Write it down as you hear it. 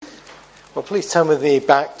Well, please turn with me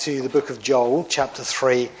back to the book of Joel, chapter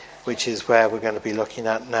 3, which is where we're going to be looking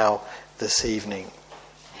at now this evening.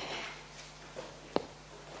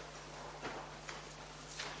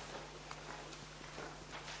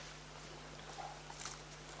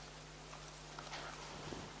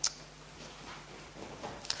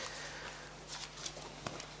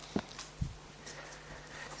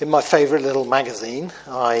 In my favourite little magazine,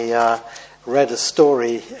 I read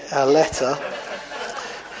a letter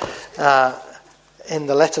in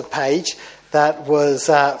the letter page that was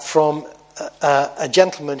from a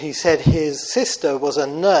gentleman who said his sister was a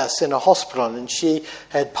nurse in a hospital and she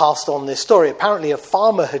had passed on this story. Apparently a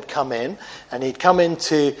farmer had come in and he'd come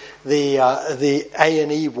into the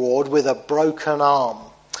A&E ward with a broken arm.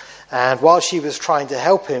 And while she was trying to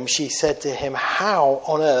help him, she said to him, "How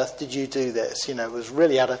on earth did you do this?" You know, it was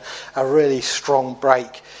really had a really strong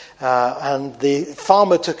break. And the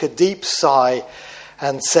farmer took a deep sigh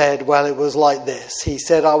and said, "Well, it was like this." He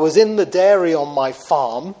said, "I was in the dairy on my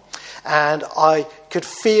farm and I could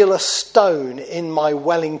feel a stone in my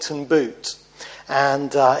Wellington boot."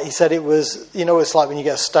 And he said it was, you know, it's like when you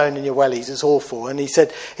get a stone in your wellies, it's awful. And he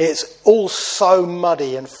said it's all so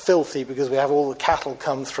muddy and filthy because we have all the cattle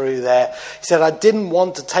come through there. He said, "I didn't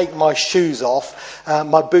want to take my shoes off,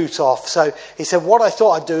 my boot off. So he said, what I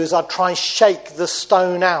thought I'd do is I'd try and shake the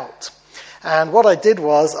stone out. And what I did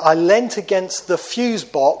was I leant against the fuse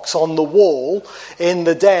box on the wall in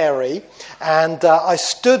the dairy and I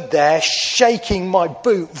stood there shaking my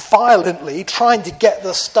boot violently, trying to get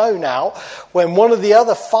the stone out, when one of the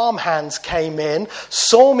other farmhands came in,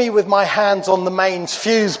 saw me with my hands on the mains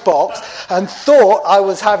fuse box and thought I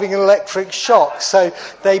was having an electric shock. So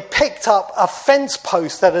they picked up a fence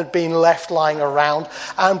post that had been left lying around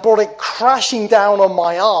and brought it crashing down on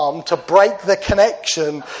my arm to break the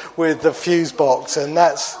connection with the fuse box." And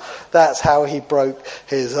that's how he broke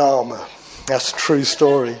his arm. That's a true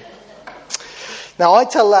story. Now, I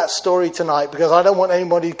tell that story tonight because I don't want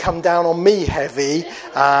anybody to come down on me heavy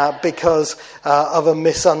because of a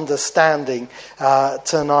misunderstanding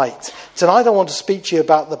tonight. Tonight I want to speak to you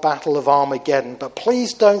about the Battle of Armageddon, but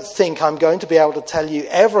please don't think I'm going to be able to tell you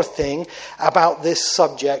everything about this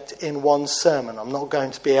subject in one sermon. I'm not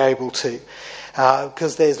going to be able to.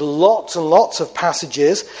 Because there's lots and lots of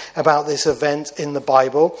passages about this event in the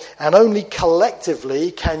Bible, and only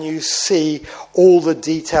collectively can you see all the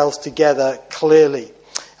details together clearly.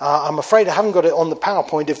 I'm afraid I haven't got it on the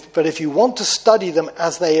PowerPoint, but if you want to study them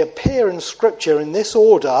as they appear in Scripture in this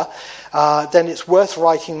order, then it's worth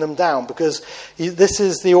writing them down, because this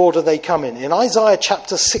is the order they come in. In Isaiah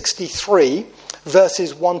chapter 63,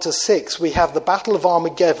 verses 1 to 6, we have the Battle of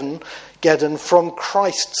Armageddon from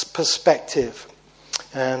Christ's perspective.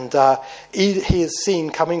 And he is seen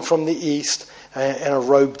coming from the east in a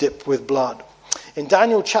robe dipped with blood. In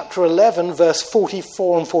Daniel chapter 11, verse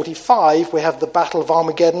 44 and 45, we have the Battle of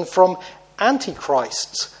Armageddon from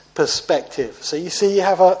Antichrist's perspective. So you see you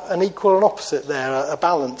have an equal and opposite there, a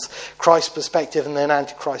balance. Christ's perspective and then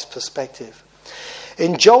Antichrist's perspective.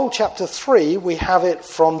 In Joel chapter 3, we have it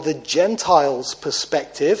from the Gentiles'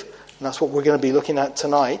 perspective, and that's what we're going to be looking at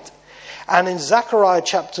tonight. And in Zechariah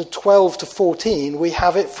chapter 12 to 14, we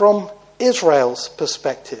have it from Israel's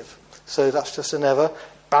perspective. So that's just an ever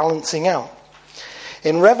balancing out.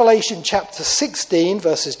 In Revelation chapter 16,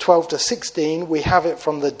 verses 12 to 16, we have it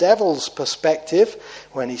from the devil's perspective,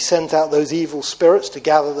 when he sent out those evil spirits to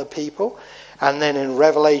gather the people. And then in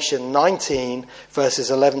Revelation 19, verses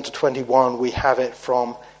 11 to 21, we have it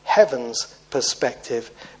from heaven's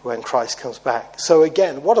perspective when Christ comes back. So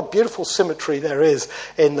again, what a beautiful symmetry there is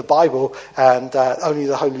in the Bible, and only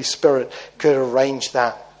the Holy Spirit could arrange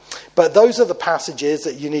that. But those are the passages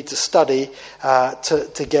that you need to study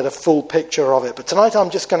to get a full picture of it. But tonight I'm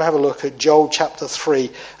just going to have a look at Joel chapter 3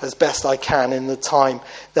 as best I can in the time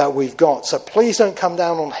that we've got. So please don't come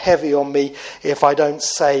down on heavy on me if I don't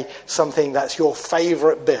say something that's your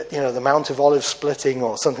favourite bit, you know, the Mount of Olives splitting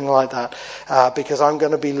or something like that, because I'm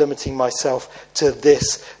going to be limiting myself to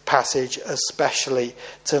this passage especially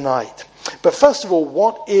tonight. But first of all,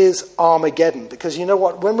 what is Armageddon? Because you know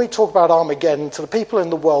what, when we talk about Armageddon, to the people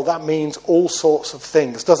in the world, that means all sorts of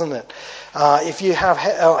things, doesn't it? If you have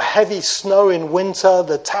heavy snow in winter,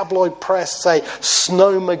 the tabloid press say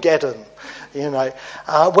Snowmageddon. You know,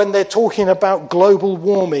 when they're talking about global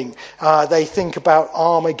warming, they think about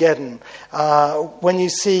Armageddon. When you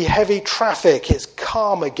see heavy traffic, it's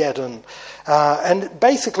Carmageddon. And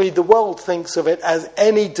basically the world thinks of it as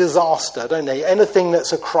any disaster, don't they? Anything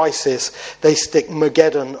that's a crisis, they stick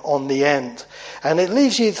Mageddon on the end. And it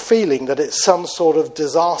leaves you feeling that it's some sort of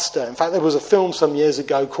disaster. In fact, there was a film some years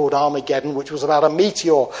ago called Armageddon, which was about a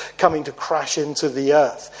meteor coming to crash into the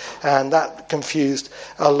earth. And that confused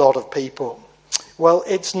a lot of people. Well,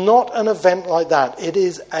 it's not an event like that. It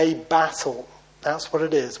is a battle. That's what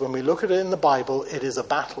it is. When we look at it in the Bible, it is a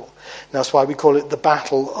battle. And that's why we call it the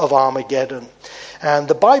Battle of Armageddon. And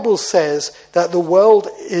the Bible says that the world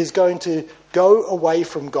is going to go away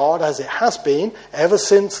from God, as it has been ever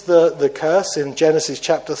since the curse in Genesis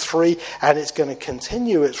chapter 3, and it's going to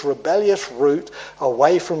continue its rebellious route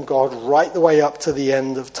away from God right the way up to the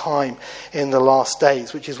end of time in the last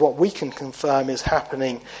days, which is what we can confirm is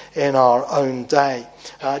happening in our own day.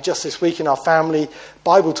 Just this week in our family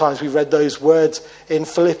Bible times, we read those words in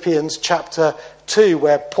Philippians chapter 2,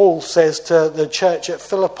 where Paul says to the church at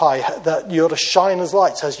Philippi that you're to shine as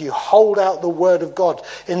lights as you hold out the word of God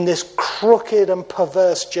in this crooked and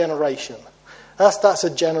perverse generation. That's a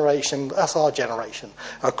generation, that's our generation,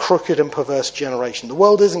 a crooked and perverse generation. The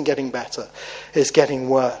world isn't getting better, it's getting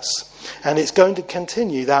worse. And it's going to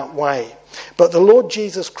continue that way. But the Lord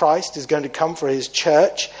Jesus Christ is going to come for his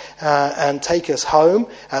church and take us home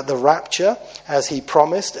at the rapture, as he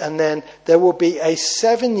promised. And then there will be a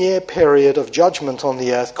 7-year period of judgment on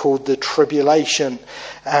the earth called the tribulation.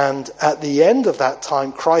 And at the end of that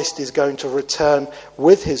time, Christ is going to return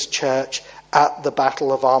with his church at the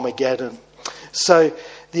Battle of Armageddon. So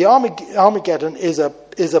the Armageddon is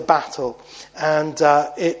a battle, and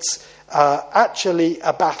it's actually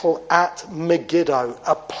a battle at Megiddo,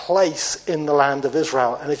 a place in the land of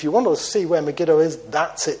Israel. And if you want to see where Megiddo is,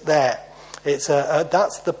 that's it there. It's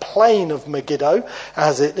that's the plain of Megiddo,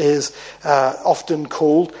 as it is often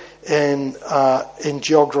called in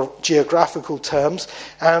geographical terms.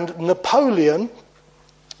 And Napoleon,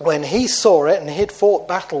 when he saw it and he'd fought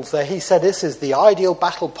battles there, he said this is the ideal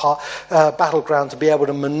battleground to be able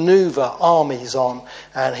to maneuver armies on.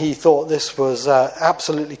 And he thought this was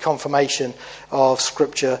absolutely confirmation of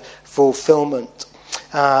Scripture fulfillment.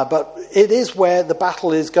 But it is where the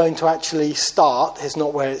battle is going to actually start. It's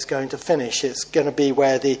not where it's going to finish. It's going to be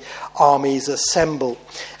where the armies assemble.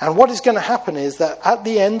 And what is going to happen is that at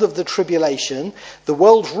the end of the tribulation, the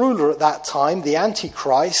world's ruler at that time, the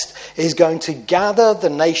Antichrist, is going to gather the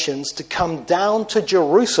nations to come down to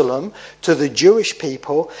Jerusalem, to the Jewish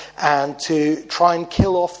people, and to try and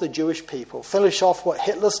kill off the Jewish people. Finish off what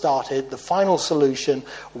Hitler started, the final solution,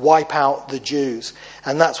 wipe out the Jews.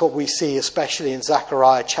 And that's what we see especially in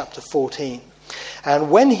Zechariah chapter 14. And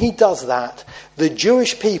when he does that, the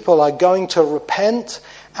Jewish people are going to repent,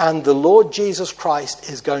 and the Lord Jesus Christ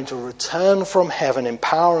is going to return from heaven in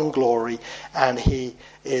power and glory, and he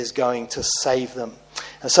is going to save them.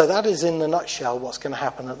 And so that is in a nutshell what's going to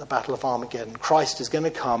happen at the Battle of Armageddon. Christ is going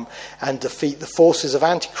to come and defeat the forces of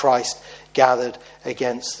Antichrist gathered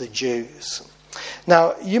against the Jews.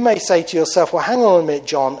 Now, you may say to yourself, well, hang on a minute,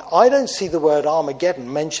 John, I don't see the word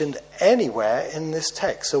Armageddon mentioned anywhere in this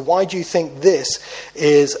text. So why do you think this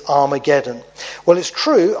is Armageddon? Well, it's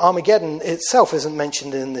true, Armageddon itself isn't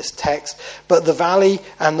mentioned in this text, but the valley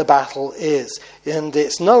and the battle is. And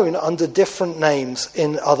it's known under different names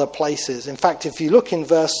in other places. In fact, if you look in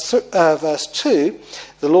verse 2,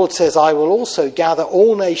 the Lord says, I will also gather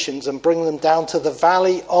all nations and bring them down to the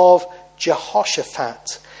valley of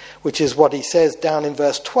Jehoshaphat, which is what he says down in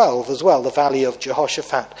verse 12 as well, the valley of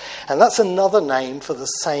Jehoshaphat. And that's another name for the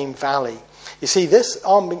same valley. You see, this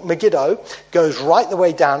Megiddo goes right the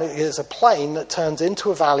way down. It is a plain that turns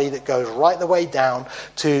into a valley that goes right the way down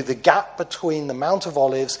to the gap between the Mount of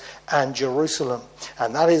Olives and Jerusalem.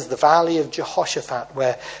 And that is the valley of Jehoshaphat,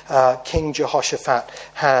 where King Jehoshaphat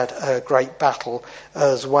had a great battle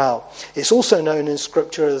as well. It's also known in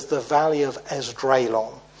Scripture as the valley of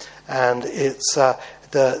Esdraelon. And it's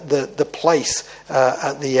the place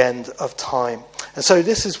at the end of time. And so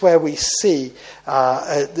this is where we see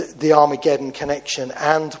the Armageddon connection,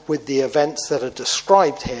 and with the events that are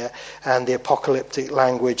described here and the apocalyptic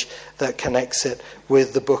language that connects it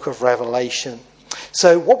with the book of Revelation.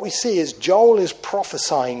 So what we see is Joel is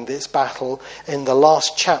prophesying this battle in the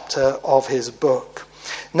last chapter of his book.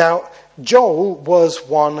 Now, Joel was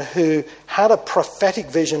one who had a prophetic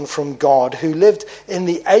vision from God, who lived in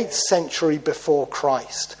the 8th century before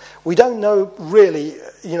Christ. We don't know really,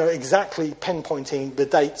 exactly pinpointing the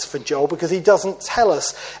dates for Joel, because he doesn't tell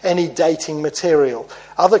us any dating material.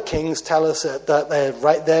 Other kings tell us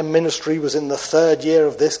that their ministry was in the 3rd year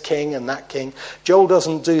of this king and that king. Joel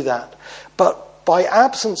doesn't do that. But by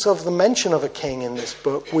absence of the mention of a king in this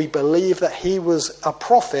book, we believe that he was a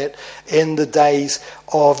prophet in the days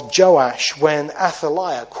of Joash, when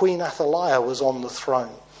Queen Athaliah was on the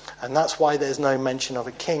throne. And that's why there's no mention of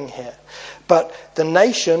a king here. But the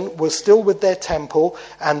nation was still with their temple,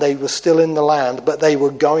 and they were still in the land, but they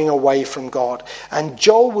were going away from God. And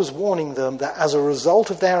Joel was warning them that as a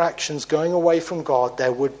result of their actions going away from God,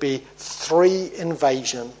 there would be 3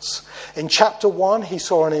 invasions. In chapter 1, he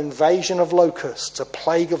saw an invasion of locusts, a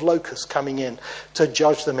plague of locusts coming in to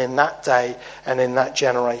judge them in that day and in that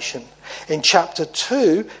generation. In chapter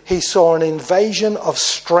 2, he saw an invasion of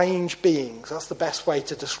strange beings. That's the best way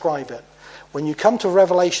to describe it. When you come to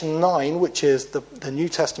Revelation 9, which is the New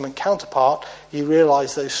Testament counterpart, you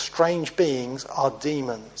realize those strange beings are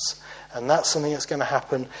demons. And that's something that's going to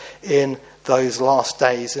happen in those last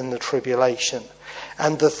days in the tribulation.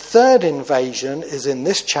 And the 3rd invasion is in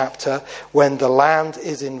this chapter, when the land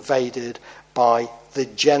is invaded by the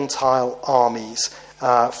Gentile armies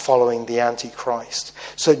following the Antichrist.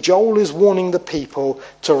 So Joel is warning the people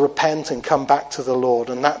to repent and come back to the Lord.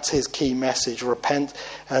 And that's his key message: repent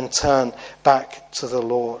and turn back to the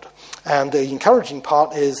Lord. And the encouraging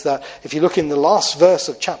part is that if you look in the last verse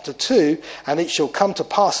of chapter 2, and it shall come to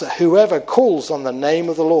pass that whoever calls on the name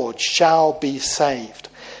of the Lord shall be saved.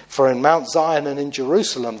 For in Mount Zion and in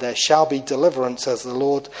Jerusalem there shall be deliverance, as the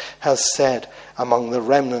Lord has said, among the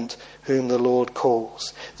remnant whom the Lord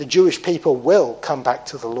calls. The Jewish people will come back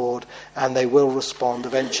to the Lord, and they will respond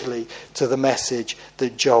eventually to the message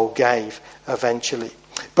that Joel gave eventually.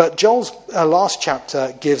 But Joel's last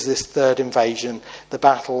chapter gives this 3rd invasion, the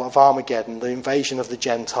Battle of Armageddon, the invasion of the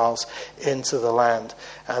Gentiles into the land.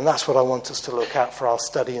 And that's what I want us to look at for our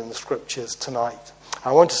study in the Scriptures tonight.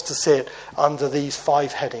 I want us to see it under these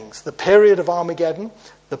 5 headings: the period of Armageddon,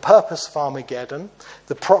 the purpose of Armageddon,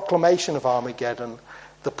 the proclamation of Armageddon,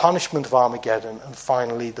 the punishment of Armageddon, and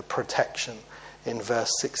finally the protection in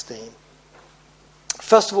verse 16.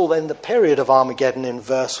 First of all, then, the period of Armageddon in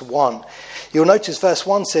verse 1. You'll notice verse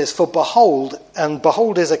 1 says, "For behold," and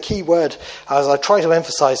behold is a key word, as I try to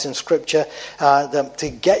emphasize in Scripture, to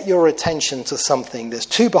get your attention to something. There's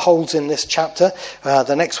 2 beholds in this chapter.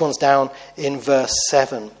 The next one's down in verse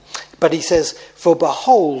 7. But he says, "For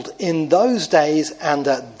behold, in those days and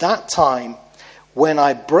at that time, when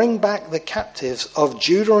I bring back the captives of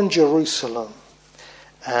Judah and Jerusalem."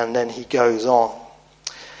 And then he goes on.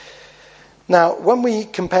 Now, when we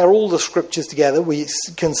compare all the scriptures together, we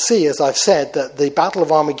can see, as I've said, that the Battle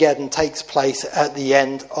of Armageddon takes place at the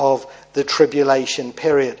end of the tribulation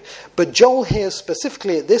period. But Joel here,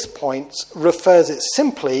 specifically at this point, refers it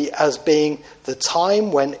simply as being the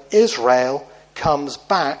time when Israel comes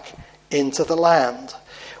back into the land,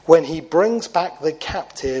 when he brings back the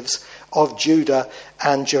captives of Judah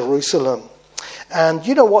and Jerusalem. And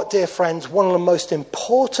you know what, dear friends? One of the most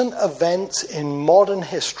important events in modern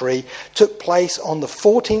history took place on the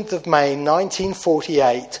 14th of May,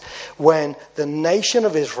 1948, when the nation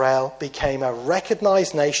of Israel became a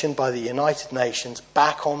recognized nation by the United Nations,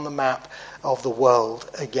 back on the map of the world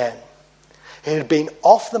again. It had been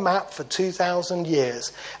off the map for 2,000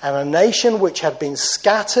 years, and a nation which had been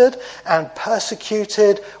scattered and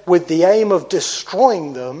persecuted with the aim of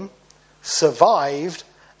destroying them survived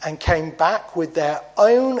and came back with their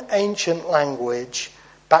own ancient language,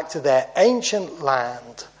 back to their ancient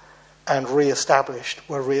land, and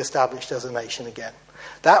were reestablished as a nation again.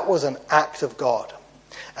 That was an act of God.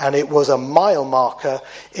 And it was a mile marker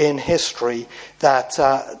in history that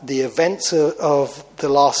the events of the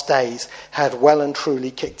last days had well and truly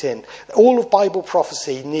kicked in. All of Bible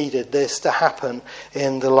prophecy needed this to happen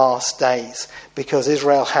in the last days, because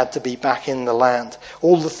Israel had to be back in the land.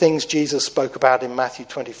 All the things Jesus spoke about in Matthew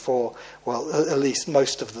 24, well, at least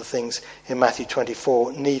most of the things in Matthew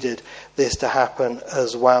 24 needed this to happen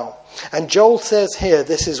as well. And Joel says here,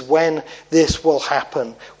 this is when this will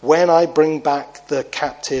happen, when I bring back the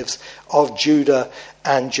captives of Judah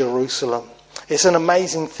and Jerusalem. It's an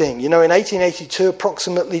amazing thing. You know, in 1882,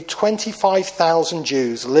 approximately 25,000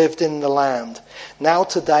 Jews lived in the land. Now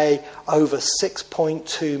today, over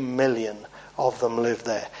 6.2 million of them live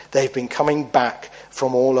there. They've been coming back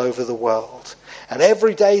from all over the world. And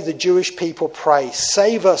every day the Jewish people pray,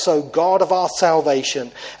 "Save us, O God of our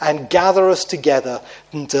salvation, and gather us together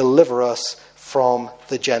and deliver us from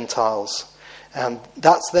the Gentiles." And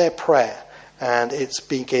that's their prayer. And it's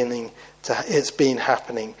been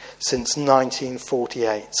happening since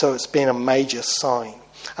 1948. So it's been a major sign.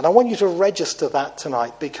 And I want you to register that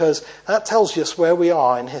tonight, because that tells us where we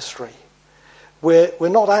are in history. We're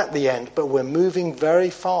not at the end, but we're moving very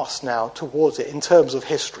fast now towards it, in terms of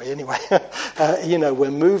history anyway. We're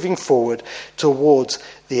moving forward towards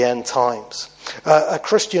the end times. A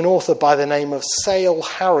Christian author by the name of Sale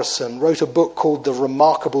Harrison wrote a book called The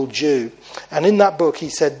Remarkable Jew. And in that book he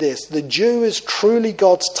said this: "The Jew is truly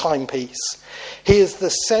God's timepiece. He is the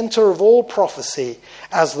center of all prophecy,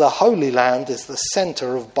 as the Holy Land is the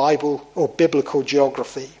center of Bible or biblical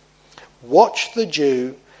geography. Watch the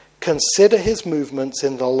Jew, consider his movements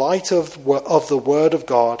in the light of the Word of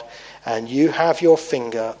God, and you have your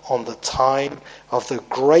finger on the time of the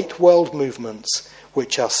great world movements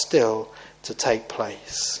which are still to take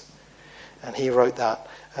place." And he wrote that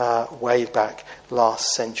way back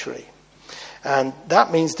last century. And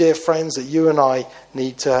that means, dear friends, that you and I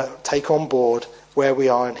need to take on board where we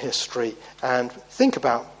are in history and think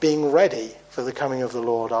about being ready for the coming of the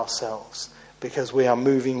Lord ourselves, because we are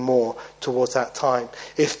moving more towards that time.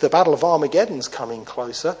 If the Battle of Armageddon is coming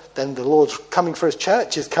closer, then the Lord's coming for his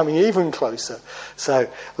church is coming even closer. So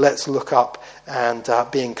let's look up and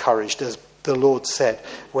be encouraged. As the Lord said,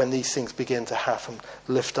 when these things begin to happen,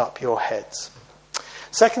 lift up your heads.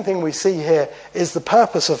 Second thing we see here is the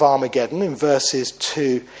purpose of Armageddon in verses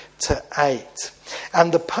 2 to 8.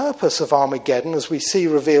 And the purpose of Armageddon, as we see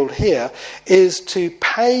revealed here, is to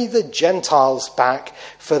pay the Gentiles back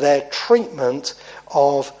for their treatment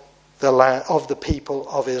of the people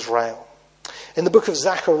of Israel. In the book of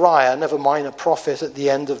Zechariah, never mind a prophet at the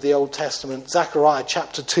end of the Old Testament, Zechariah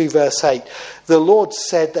chapter 2 verse 8, the Lord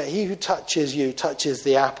said that he who touches you touches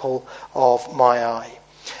the apple of my eye.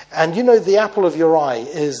 And the apple of your eye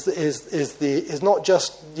is not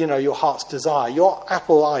just your heart's desire. Your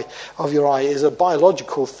apple eye of your eye is a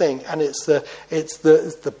biological thing, and it's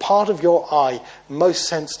the part of your eye most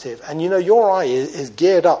sensitive. And your eye is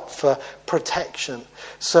geared up for protection,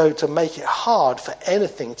 so to make it hard for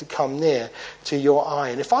anything to come near to your eye.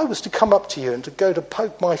 And if I was to come up to you and to go to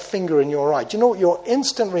poke my finger in your eye, do you know what your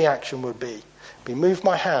instant reaction would be? Move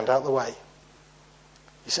my hand out of the way.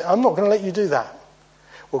 You say, I'm not going to let you do that.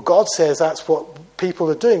 Well, God says that's what people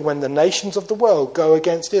are doing when the nations of the world go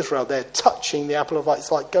against Israel. They're touching the apple of eye. It's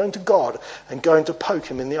like going to God and going to poke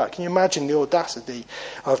him in the eye. Can you imagine the audacity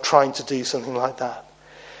of trying to do something like that?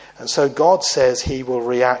 And so God says he will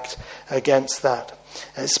react against that.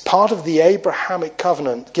 And it's part of the Abrahamic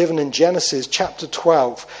covenant given in Genesis chapter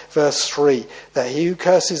 12, verse 3, that he who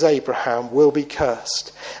curses Abraham will be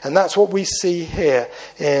cursed. And that's what we see here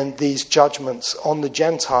in these judgments on the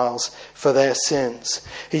Gentiles for their sins.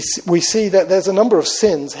 We see that there's a number of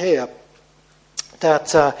sins here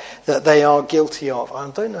that they are guilty of. I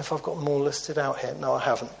don't know if I've got them all listed out here. No, I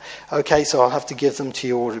haven't. Okay, so I'll have to give them to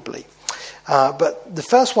you audibly. But the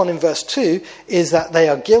first one in verse 2 is that they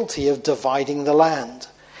are guilty of dividing the land.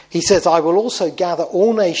 He says, I will also gather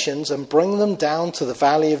all nations and bring them down to the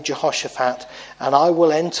valley of Jehoshaphat, and I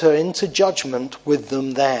will enter into judgment with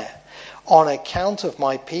them there. On account of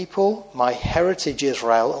my people, my heritage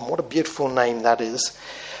Israel, and what a beautiful name that is,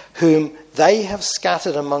 whom they have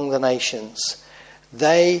scattered among the nations,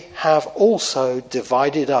 they have also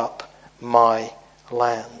divided up my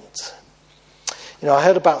land. I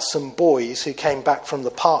heard about some boys who came back from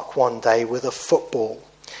the park one day with a football.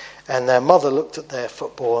 And their mother looked at their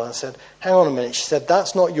football and said, hang on a minute. She said,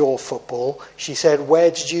 that's not your football. She said,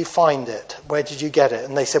 where did you find it? Where did you get it?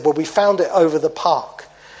 And they said, well, we found it over the park.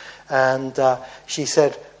 And she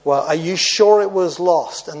said, well, are you sure it was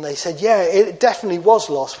lost? And they said, yeah, it definitely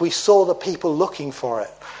was lost. We saw the people looking for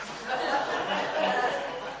it.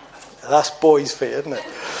 That's boys' fear, isn't it?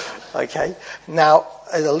 Okay. Now,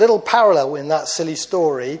 there's a little parallel in that silly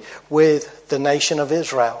story with the nation of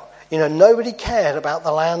Israel. Nobody cared about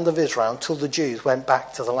the land of Israel until the Jews went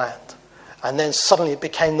back to the land. And then suddenly it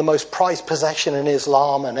became the most prized possession in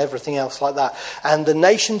Islam and everything else like that. And the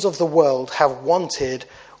nations of the world have wanted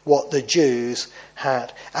what the Jews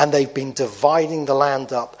had. And they've been dividing the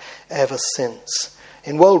land up ever since.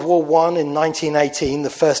 In World War I in 1918, the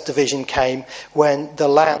first division came when the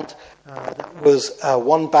land that was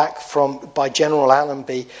won back by General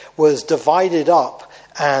Allenby was divided up,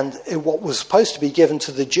 and what was supposed to be given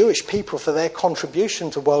to the Jewish people for their contribution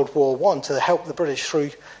to World War I to help the British through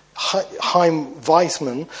Chaim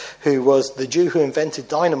Weizmann, who was the Jew who invented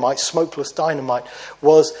dynamite, smokeless dynamite,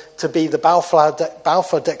 was to be the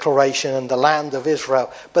Balfour Declaration and the land of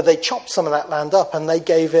Israel. But they chopped some of that land up and they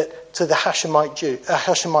gave it to the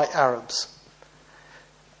Hashemite Arabs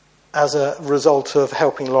as a result of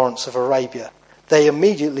helping Lawrence of Arabia. They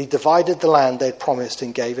immediately divided the land they'd promised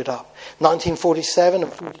and gave it up. 1947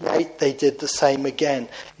 and 48, they did the same again.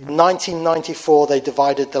 In 1994, they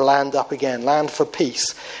divided the land up again, land for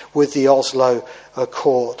peace, with the Oslo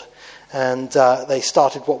Accord. And they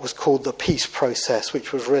started what was called the peace process,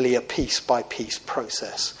 which was really a piece-by-piece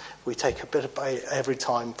process. We take a bit of every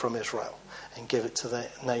time from Israel and give it to the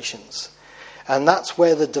nations. And that's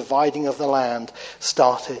where the dividing of the land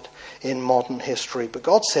started in modern history. But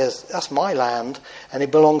God says, that's my land, and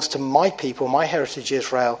it belongs to my people, my heritage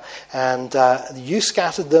Israel, and you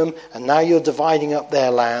scattered them, and now you're dividing up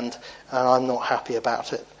their land, and I'm not happy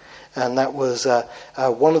about it. And that was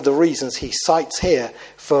one of the reasons he cites here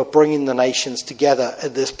for bringing the nations together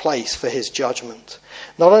at this place for his judgment.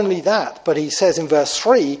 Not only that, but he says in verse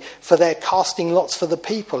 3, for they're casting lots for the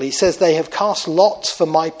people. He says they have cast lots for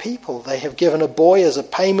my people. They have given a boy as a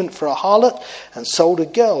payment for a harlot and sold a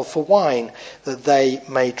girl for wine that they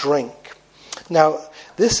may drink. Now,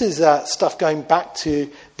 this is stuff going back to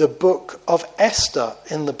the book of Esther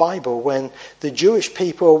in the Bible, when the Jewish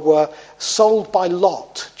people were sold by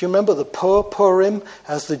lot. Do you remember the Purim,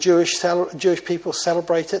 as the Jewish people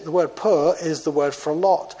celebrate it? The word Pur is the word for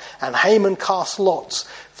lot. And Haman cast lots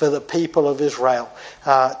for the people of Israel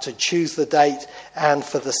to choose the date and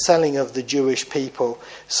for the selling of the Jewish people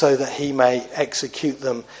so that he may execute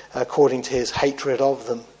them according to his hatred of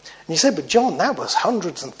them. And you say, but John, that was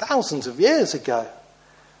hundreds and thousands of years ago.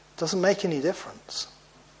 Doesn't make any difference.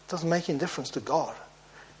 Doesn't make any difference to God.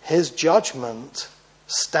 His judgment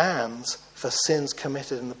stands for sins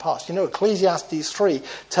committed in the past. You know, Ecclesiastes 3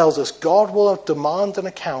 tells us God will demand an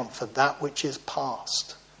account for that which is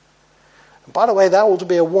past. And by the way, that ought to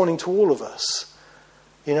be a warning to all of us.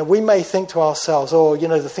 You know, we may think to ourselves, oh, you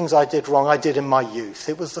know, the things I did wrong, I did in my youth.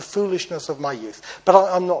 It was the foolishness of my youth. But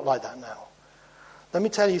I'm not like that now. Let me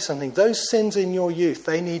tell you something. Those sins in your youth,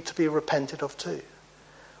 they need to be repented of too.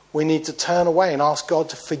 We need to turn away and ask God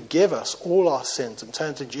to forgive us all our sins and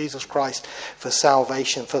turn to Jesus Christ for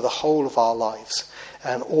salvation for the whole of our lives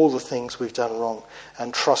and all the things we've done wrong,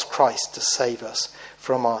 and trust Christ to save us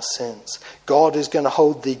from our sins. God is going to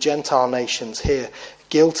hold the Gentile nations here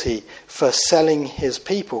guilty for selling his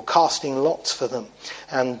people, casting lots for them.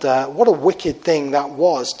 And what a wicked thing that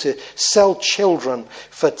was, to sell children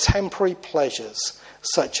for temporary pleasures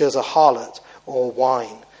such as a harlot or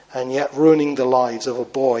wine, and yet ruining the lives of a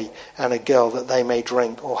boy and a girl that they may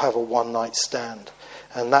drink or have a one-night stand.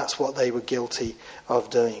 And that's what they were guilty of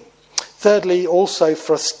doing. Thirdly, also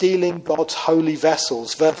for stealing God's holy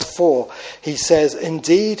vessels. Verse 4, he says,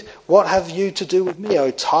 indeed, what have you to do with me,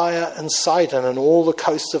 O Tyre and Sidon and all the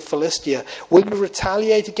coasts of Philistia? Will you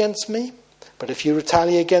retaliate against me? But if you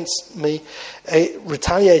retaliate against me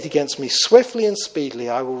swiftly and speedily,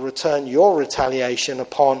 I will return your retaliation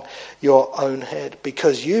upon your own head,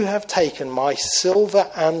 because you have taken my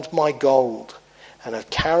silver and my gold, and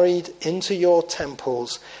have carried into your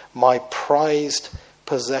temples my prized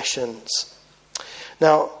possessions.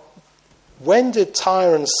 Now, when did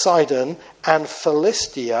Tyre and Sidon and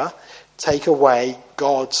Philistia take away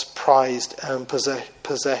God's prized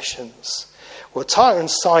possessions? Well, Tyre and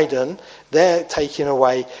Sidon, their taking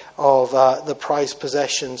away of the prized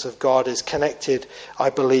possessions of God is connected, I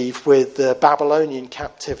believe, with the Babylonian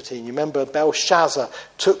captivity. And you remember Belshazzar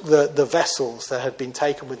took the vessels that had been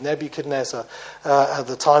taken with Nebuchadnezzar at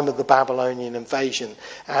the time of the Babylonian invasion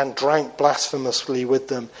and drank blasphemously with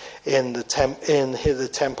them in the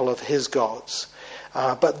temple of his gods.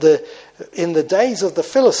 But in the days of the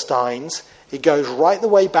Philistines, it goes right the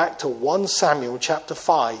way back to 1 Samuel chapter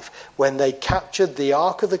 5, when they captured the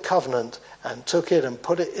Ark of the Covenant and took it and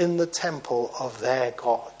put it in the temple of their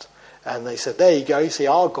God. And they said, there you go, you see,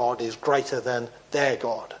 our God is greater than their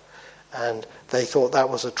God. And they thought that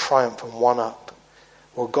was a triumph and one-up.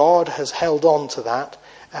 Well, God has held on to that,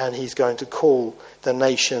 and he's going to call the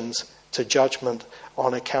nations to judgment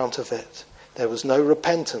on account of it. There was no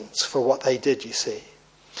repentance for what they did, you see.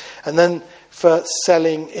 And then for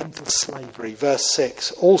selling into slavery, verse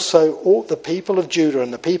 6, also all the people of Judah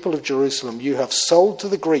and the people of Jerusalem you have sold to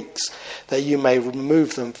the Greeks, that you may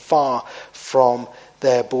remove them far from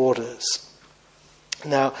their borders.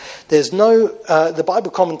 Now, there's no, the Bible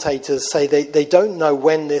commentators say they don't know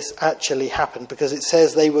when this actually happened, because it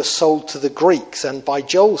says they were sold to the Greeks, and by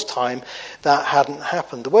Joel's time that hadn't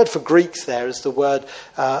happened. The word for Greeks there is the word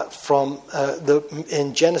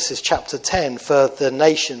in Genesis chapter 10 for the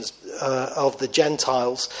nations of the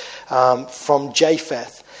Gentiles, from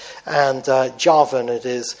Japheth and Javan, it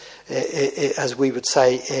is, as we would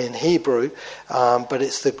say in Hebrew, but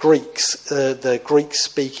it's the Greeks, the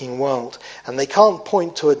Greek-speaking world. And they can't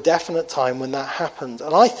point to a definite time when that happened.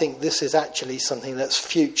 And I think this is actually something that's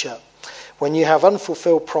future. When you have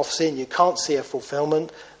unfulfilled prophecy and you can't see a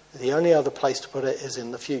fulfillment, The only other place to put it is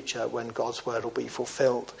in the future when God's word will be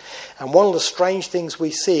fulfilled. And one of the strange things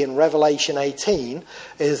we see in Revelation 18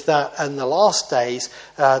 is that in the last days,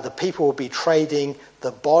 the people will be trading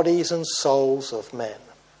the bodies and souls of men.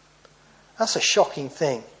 That's a shocking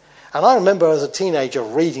thing. And I remember as a teenager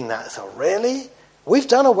reading that. I thought, really? We've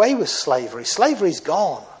done away with slavery. Slavery's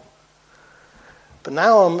gone. But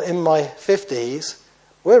now I'm in my 50s.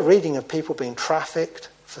 We're reading of people being trafficked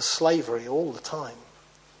for slavery all the time.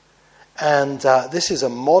 And this is a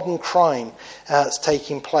modern crime that's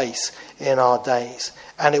taking place in our days.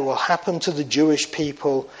 And it will happen to the Jewish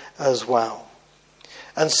people as well.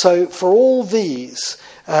 And so for all these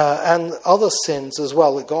and other sins as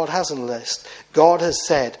well that God has in the list, God has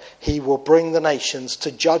said he will bring the nations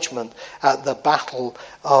to judgment at the Battle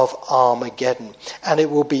of Armageddon. And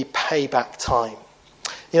it will be payback time.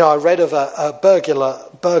 You know, I read of a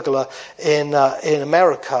burglar in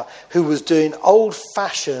America who was doing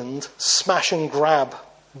old-fashioned smash and grab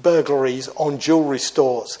burglaries on jewelry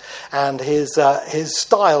stores, and his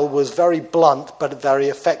style was very blunt but very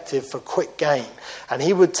effective for quick gain. And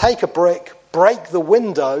he would take a brick, break the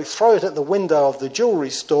window, throw it at the window of the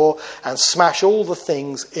jewelry store, and smash all the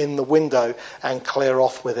things in the window and clear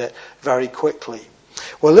off with it very quickly.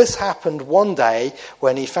 Well, this happened one day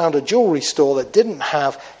when he found a jewelry store that didn't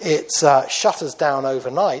have its shutters down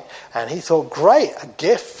overnight, and he thought, great, a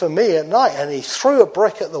gift for me at night. And he threw a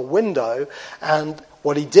brick at the window, and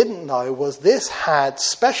what he didn't know was this had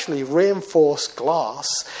specially reinforced glass,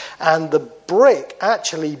 and the brick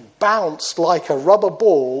actually bounced like a rubber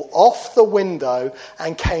ball off the window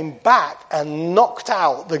and came back and knocked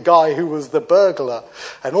out the guy who was the burglar.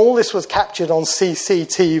 And all this was captured on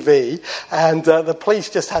CCTV, and the police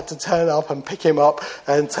just had to turn up and pick him up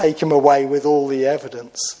and take him away with all the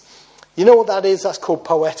evidence. You know what that is? That's called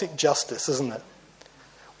poetic justice, isn't it?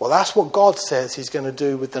 Well, that's what God says he's going to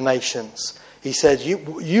do with the nations. He says,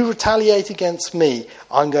 you retaliate against me,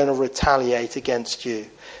 I'm going to retaliate against you.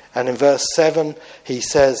 And in verse 7, he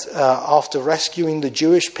says, after rescuing the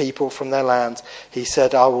Jewish people from their land, he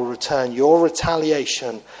said, I will return your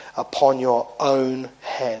retaliation upon your own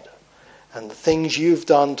head. And the things you've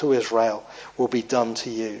done to Israel will be done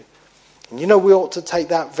to you. And you know, we ought to take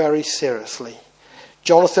that very seriously.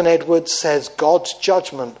 Jonathan Edwards says God's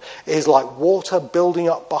judgment is like water building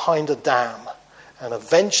up behind a dam. And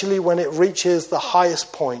eventually, when it reaches the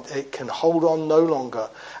highest point, it can hold on no longer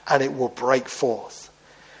and it will break forth.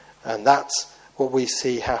 And that's what we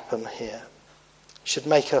see happen here. It should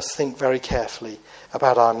make us think very carefully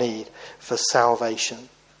about our need for salvation.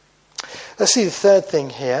 Let's see the third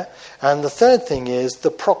thing here. And the third thing is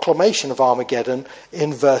the proclamation of Armageddon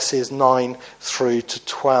in verses 9 through to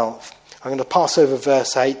 12. I'm going to pass over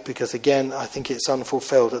verse 8 because, again, I think it's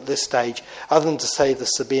unfulfilled at this stage, other than to say the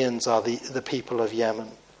Sabaeans are the people of Yemen.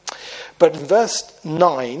 But in verse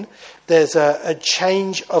 9, there's a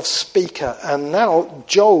change of speaker, and now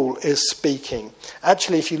Joel is speaking.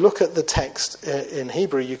 Actually, if you look at the text in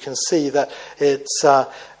Hebrew, you can see that it's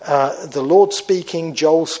the Lord speaking,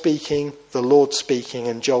 Joel speaking, the Lord speaking,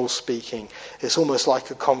 and Joel speaking. It's almost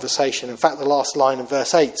like a conversation. In fact, the last line in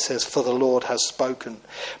verse 8 says, for the Lord has spoken.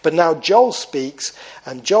 But now Joel speaks,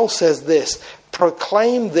 and Joel says this,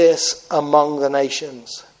 proclaim this among the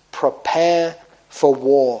nations, prepare for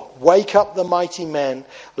war. Wake up the mighty men.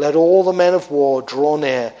 Let all the men of war draw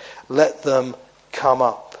near. Let them come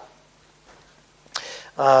up.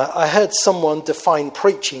 I heard someone define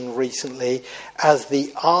preaching recently as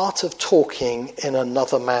the art of talking in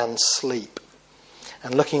another man's sleep.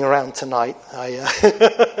 And looking around tonight,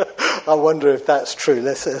 I wonder if that's true.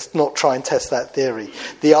 Let's not try and test that theory.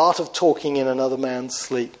 The art of talking in another man's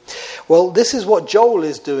sleep. Well, this is what Joel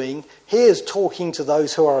is doing. He is talking to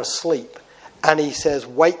those who are asleep. And he says,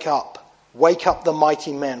 wake up the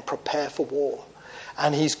mighty men, prepare for war.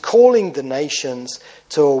 And he's calling the nations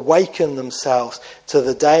to awaken themselves to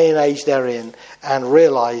the day and age they're in and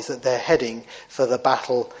realize that they're heading for the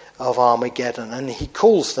Battle of Armageddon. And he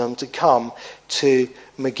calls them to come to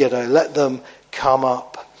Megiddo. Let them come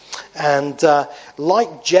up. And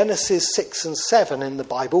like Genesis 6 and 7 in the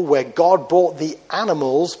Bible, where God brought the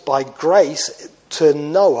animals by grace to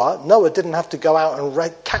Noah. Noah didn't have to go out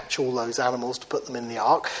and catch all those animals to put them in the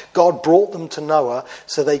ark. God brought them to Noah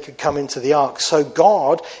so they could come into the ark. So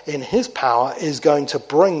God, in his power, is going to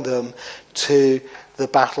bring them to the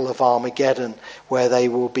Battle of Armageddon, where they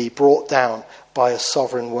will be brought down by a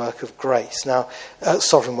sovereign work of grace. Now, a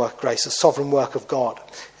sovereign work of God.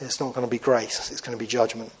 It's not going to be grace, it's going to be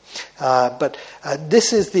judgment. But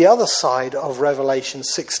this is the other side of Revelation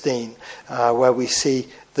 16, where we see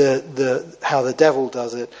how the devil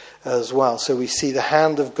does it as well. So we see the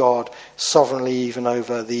hand of God sovereignly even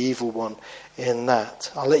over the evil one in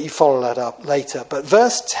that. I'll let you follow that up later. But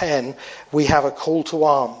verse 10, we have a call to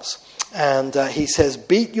arms. And he says,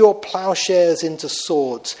 beat your plowshares into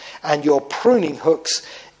swords and your pruning hooks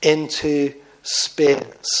into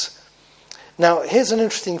spears. Now, here's an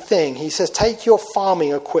interesting thing. He says, take your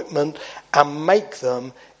farming equipment and make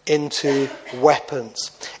them into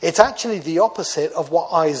weapons. It's actually the opposite of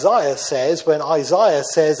what Isaiah says when Isaiah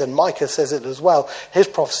says, and Micah says it as well, his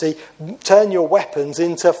prophecy, turn your weapons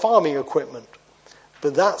into farming equipment.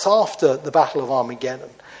 But that's after the Battle of Armageddon.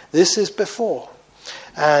 This is before.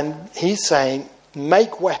 And he's saying,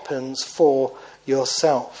 make weapons for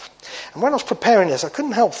yourself. And when I was preparing this, I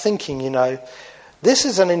couldn't help thinking, this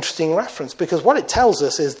is an interesting reference, because what it tells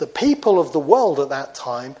us is the people of the world at that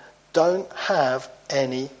time don't have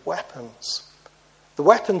any weapons. The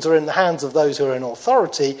weapons are in the hands of those who are in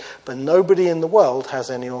authority, but nobody in the world has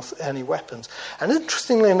any weapons. And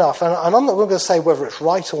interestingly enough, and I'm not going to say whether it's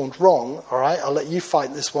right or wrong, all right, I'll let you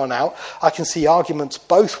fight this one out. I can see arguments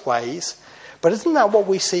both ways. But isn't that what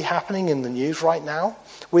we see happening in the news right now?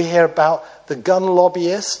 We hear about the gun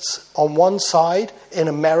lobbyists on one side in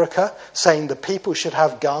America saying the people should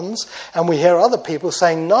have guns. And we hear other people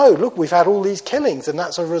saying, no, look, we've had all these killings and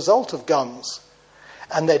that's a result of guns.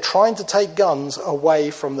 And they're trying to take guns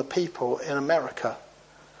away from the people in America.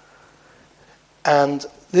 And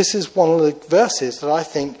this is one of the verses that I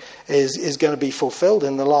think is going to be fulfilled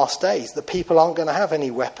in the last days. The people aren't going to have any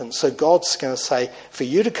weapons. So God's going to say, for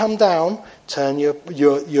you to come down, turn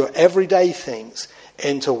your everyday things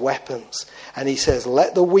into weapons. And he says,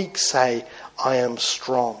 let the weak say, I am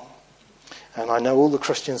strong. And I know all the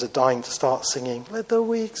Christians are dying to start singing, let the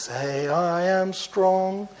weak say, I am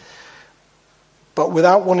strong. But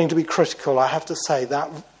without wanting to be critical, I have to say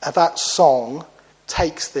that song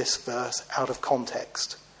takes this verse out of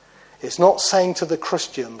context. It's not saying to the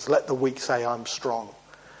Christians, let the weak say I'm strong.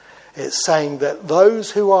 It's saying that those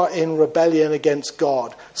who are in rebellion against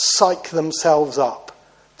God psych themselves up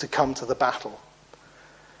to come to the battle.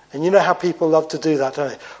 And you know how people love to do that, don't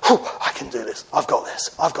they? I can do this. I've got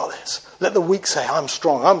this. I've got this. Let the weak say I'm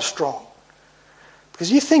strong. I'm strong.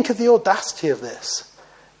 Because you think of the audacity of this.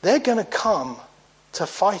 They're going to come to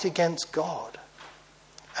fight against God.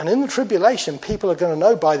 And in the tribulation, people are going to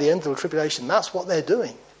know by the end of the tribulation that's what they're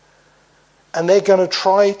doing. And they're going to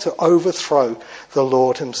try to overthrow the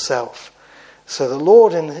Lord himself. So the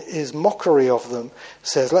Lord, in his mockery of them,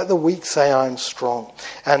 says, let the weak say I'm strong.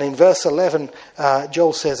 And in verse 11,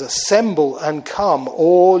 Joel says, assemble and come,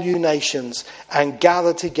 all you nations, and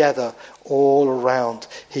gather together all around.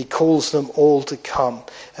 He calls them all to come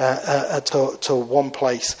to one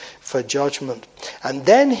place for judgment. And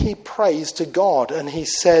then he prays to God and he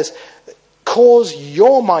says, cause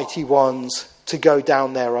your mighty ones to go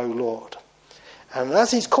down there, O Lord. And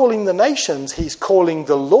as he's calling the nations, he's calling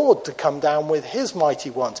the Lord to come down with his mighty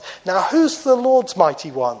ones. Now, who's the Lord's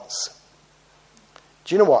mighty ones?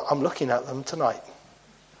 Do you know what? I'm looking at them tonight.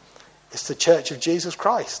 It's the Church of Jesus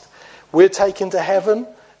Christ. We're taken to heaven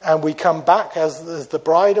and we come back as the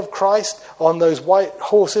bride of Christ on those white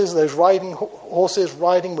horses, those riding horses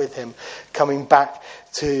riding with him, coming back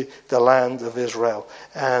to the land of Israel.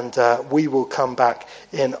 And we will come back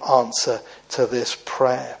in answer to this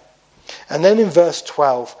prayer. And then in verse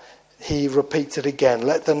 12, he repeats it again.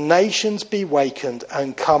 Let the nations be wakened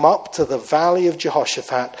and come up to the valley of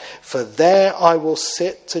Jehoshaphat, for there I will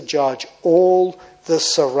sit to judge all the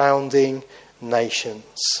surrounding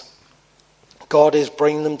nations. God is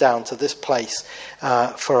bringing them down to this place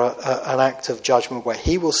for an act of judgment where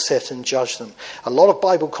he will sit and judge them. A lot of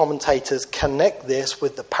Bible commentators connect this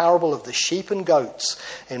with the parable of the sheep and goats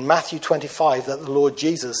in Matthew 25 that the Lord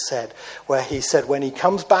Jesus said, where he said when he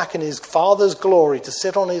comes back in his Father's glory to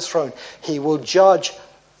sit on his throne, he will judge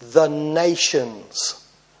the nations.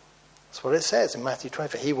 That's what it says in Matthew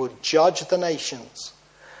 25. He will judge the nations.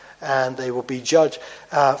 And they will be judged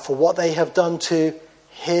for what they have done to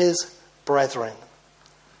his brethren.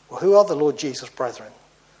 Well, who are the Lord Jesus' brethren?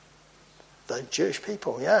 The Jewish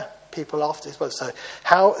people, yeah. People after his birth. So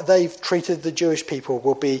how they've treated the Jewish people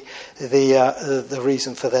will be the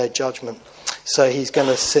reason for their judgment. So he's going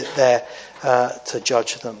to sit there to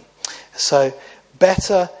judge them. So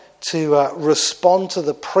better to respond to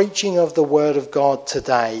the preaching of the word of God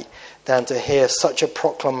today than to hear such a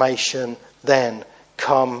proclamation then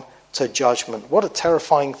come to judgment. What a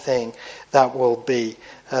terrifying thing that will be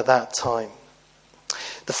at that time.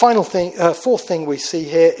 The final thing, fourth thing we see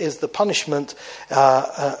here is the punishment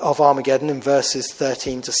of Armageddon in verses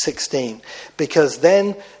 13 to 16. Because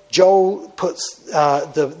then Joel puts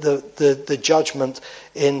the judgment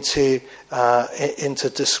into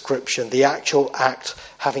description, the actual act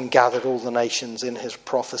having gathered all the nations in his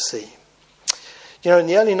prophecy. You know, in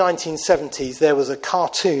the early 1970s, there was a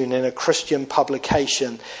cartoon in a Christian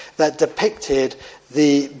publication that depicted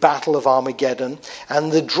the Battle of Armageddon,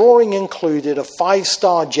 and the drawing included a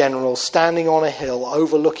 5-star general standing on a hill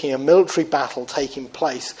overlooking a military battle taking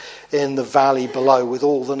place in the valley below with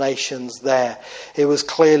all the nations there. It was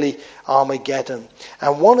clearly Armageddon.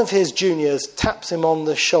 And one of his juniors taps him on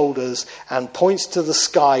the shoulders and points to the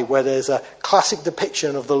sky where there's a classic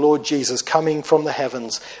depiction of the Lord Jesus coming from the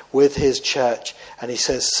heavens with his church. And he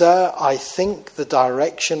says, "Sir, I think the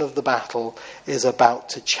direction of the battle is about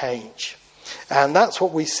to change." And that's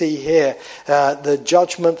what we see here. The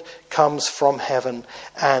judgment comes from heaven.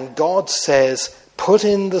 And God says, "Put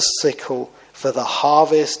in the sickle, for the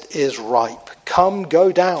harvest is ripe. Come,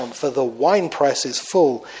 go down, for the winepress is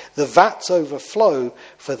full. The vats overflow,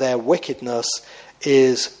 for their wickedness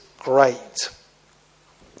is great."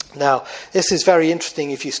 Now, this is very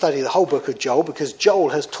interesting if you study the whole book of Joel, because Joel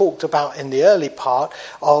has talked about in the early part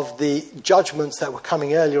of the judgments that were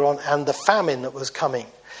coming earlier on and the famine that was coming,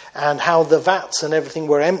 and how the vats and everything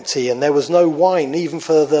were empty and there was no wine even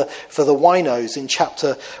for the winos in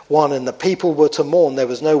chapter 1, and the people were to mourn. There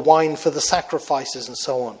was no wine for the sacrifices and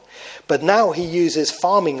so on. But now he uses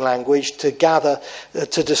farming language to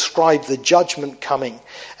describe the judgment coming.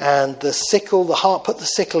 And the sickle, put the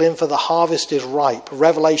sickle in, for the harvest is ripe.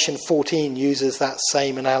 Revelation 14 uses that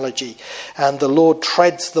same analogy. And the Lord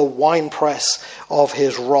treads the winepress of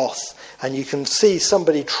his wrath. And you can see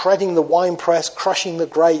somebody treading the winepress, crushing the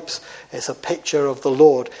grapes. It's a picture of the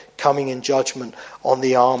Lord coming in judgment on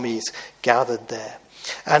the armies gathered there.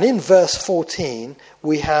 And in verse 14,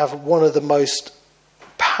 we have one of the most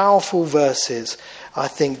powerful verses I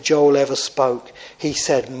think Joel ever spoke. He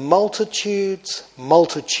said, "Multitudes,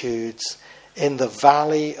 multitudes in the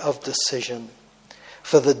valley of decision.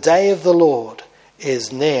 For the day of the Lord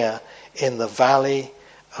is near in the valley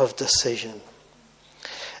of decision."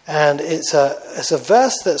 And it's a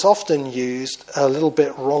verse that's often used a little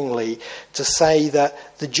bit wrongly to say that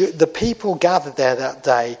the people gathered there that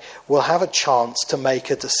day will have a chance to make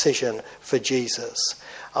a decision for Jesus.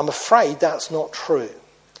 I'm afraid that's not true.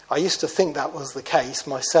 I used to think that was the case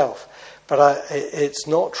myself, but it's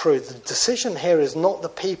not true. The decision here is not the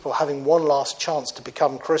people having one last chance to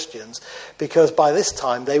become Christians, because by this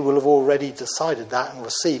time they will have already decided that and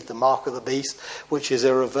received the mark of the beast, which is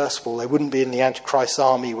irreversible. They wouldn't be in the Antichrist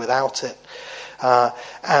army without it.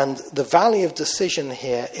 And the valley of decision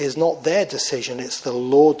here is not their decision, it's the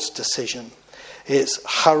Lord's decision. It's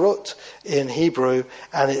harut in Hebrew,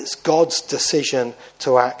 and it's God's decision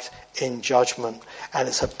to act in judgment. And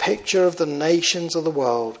it's a picture of the nations of the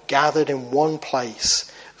world gathered in one place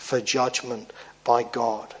for judgment by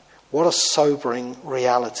God. What a sobering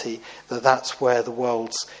reality that that's where the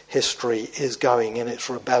world's history is going in its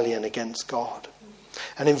rebellion against God.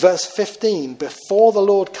 And in verse 15, before the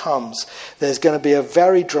Lord comes, there's going to be a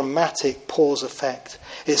very dramatic pause effect.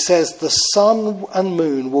 It says, "The sun and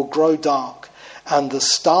moon will grow dark, and the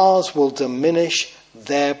stars will diminish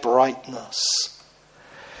their brightness."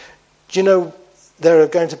 Do you know, there are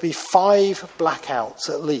going to be 5 blackouts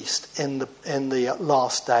at least in the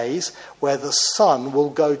last days where the sun will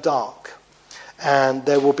go dark. And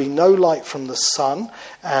there will be no light from the sun,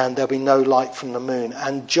 and there'll be no light from the moon.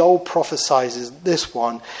 And Joel prophesies this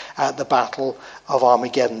one at the Battle of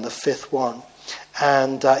Armageddon, the 5th one.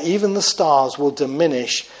 And even the stars will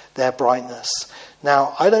diminish their brightness.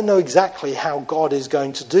 Now, I don't know exactly how God is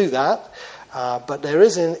going to do that. But there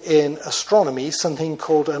is in astronomy something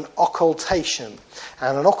called an occultation.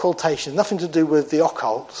 And an occultation, nothing to do with the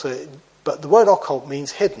occult, but the word occult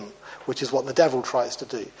means hidden, which is what the devil tries to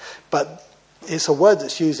do. But it's a word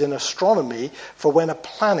that's used in astronomy for when a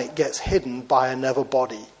planet gets hidden by another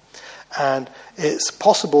body. And it's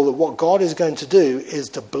possible that what God is going to do is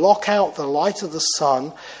to block out the light of the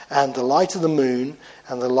sun and the light of the moon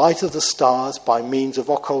and the light of the stars by means of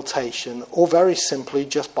occultation, or very simply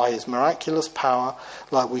just by his miraculous power,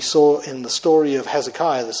 like we saw in the story of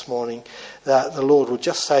Hezekiah this morning, that the Lord would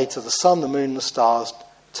just say to the sun, the moon, the stars,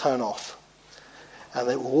 turn off. And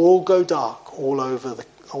it will all go dark all over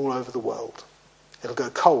the world. It'll go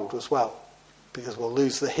cold as well, because we'll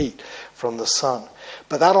lose the heat from the sun.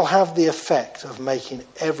 But that'll have the effect of making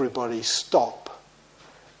everybody stop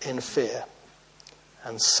in fear.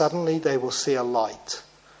 And suddenly they will see a light.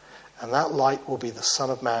 And that light will be the Son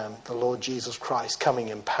of Man, the Lord Jesus Christ, coming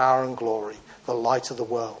in power and glory, the light of the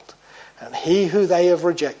world. And he who they have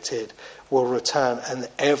rejected will return, and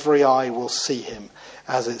every eye will see him,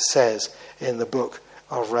 as it says in the book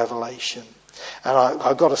of Revelation. And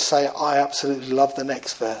I've got to say, I absolutely love the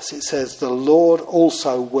next verse. It says, the Lord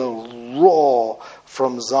also will roar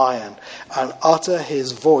from Zion and utter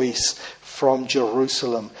his voice from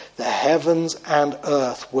Jerusalem. The heavens and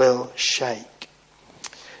earth will shake.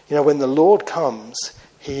 You know, when the Lord comes,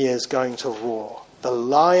 he is going to roar. The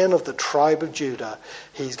Lion of the tribe of Judah,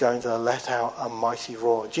 he's going to let out a mighty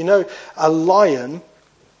roar. Do you know, a lion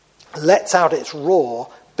lets out its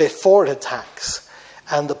roar before it attacks.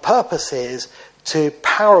 And the purpose is to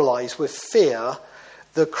paralyze with fear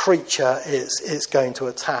the creature it's going to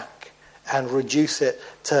attack and reduce it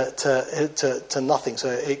to nothing so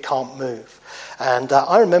it can't move. And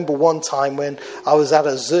I remember one time when I was at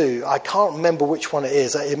a zoo, I can't remember which one it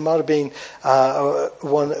is. It might have been the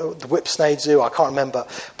Whipsnade Zoo, I can't remember.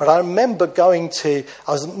 But I remember I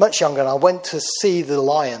was much younger, and I went to see the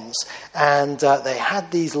lions. And they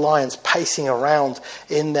had these lions pacing around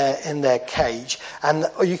in their cage. And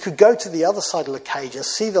you could go to the other side of the cage and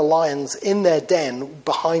see the lions in their den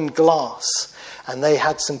behind glass. And they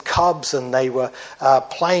had some cubs, and they were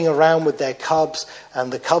playing around with their cubs,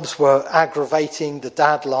 and the cubs were aggravating the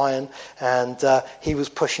dad lion, and he was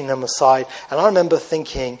pushing them aside. And I remember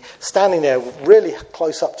thinking, standing there really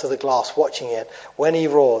close up to the glass watching it, when he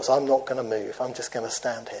roars, I'm not going to move, I'm just going to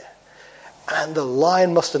stand here. And the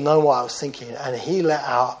lion must have known what I was thinking, and he let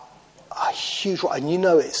out a huge roar. And you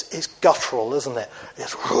know it's guttural, isn't it?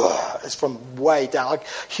 It's from way down. Like,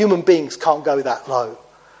 human beings can't go that low.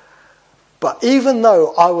 But even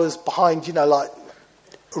though I was behind,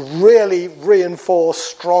 really reinforced,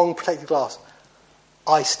 strong, protected glass,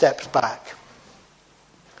 I stepped back.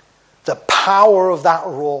 The power of that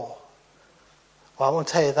roar. Well, I want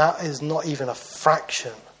to tell you, that is not even a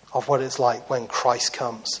fraction of what it's like when Christ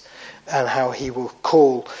comes and how he will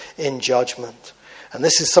call in judgment. And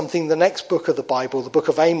this is something, the next book of the Bible, the book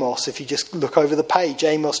of Amos, if you just look over the page,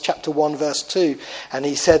 Amos chapter 1 verse 2. And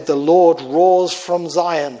he said, the Lord roars from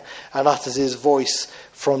Zion and utters his voice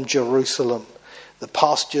from Jerusalem. The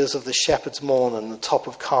pastures of the shepherds mourn and the top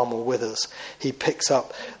of Carmel withers. He picks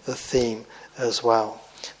up the theme as well.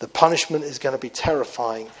 The punishment is going to be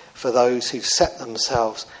terrifying for those who set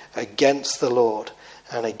themselves against the Lord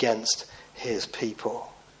and against his people.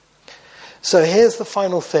 So here's the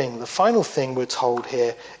final thing. The final thing we're told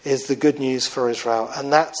here is the good news for Israel,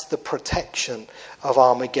 and that's the protection of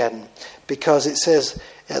Armageddon. Because it says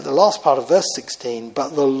at the last part of verse 16,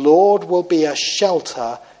 but the Lord will be a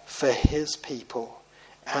shelter for his people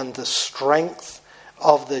and the strength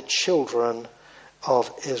of the children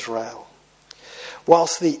of Israel.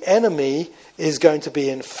 Whilst the enemy is going to be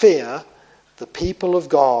in fear, the people of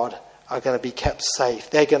God are going to be kept safe.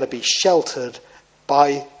 They're going to be sheltered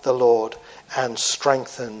by the Lord and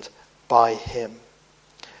strengthened by him.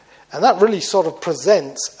 And that really sort of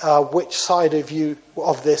presents which side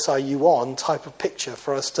of this are you on type of picture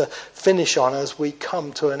for us to finish on as we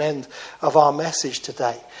come to an end of our message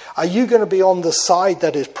today. Are you going to be on the side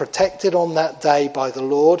that is protected on that day by the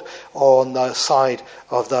Lord, or on the side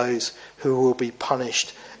of those who will be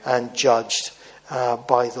punished and judged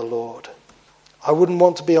by the Lord? I wouldn't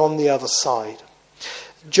want to be on the other side.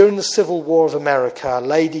 During the Civil War of America, a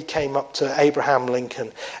lady came up to Abraham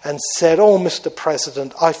Lincoln and said, "Oh, Mr.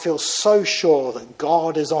 President, I feel so sure that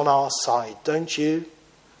God is on our side, don't you?"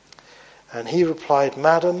 And he replied,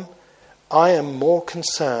 "Madam, I am more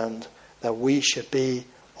concerned that we should be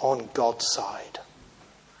on God's side."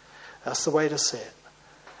 That's the way to see it.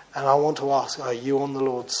 And I want to ask, are you on the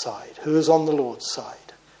Lord's side? Who is on the Lord's side?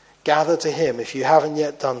 Gather to him if you haven't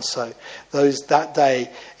yet done so. That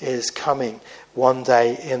day is coming one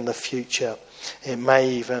day in the future. It may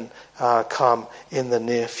even come in the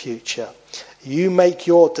near future. You make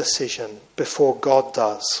your decision before God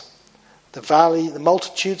does. The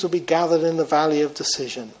multitudes will be gathered in the valley of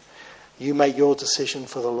decision. You make your decision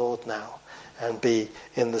for the Lord now and be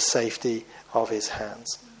in the safety of his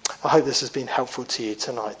hands. I hope this has been helpful to you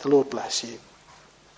tonight. The Lord bless you.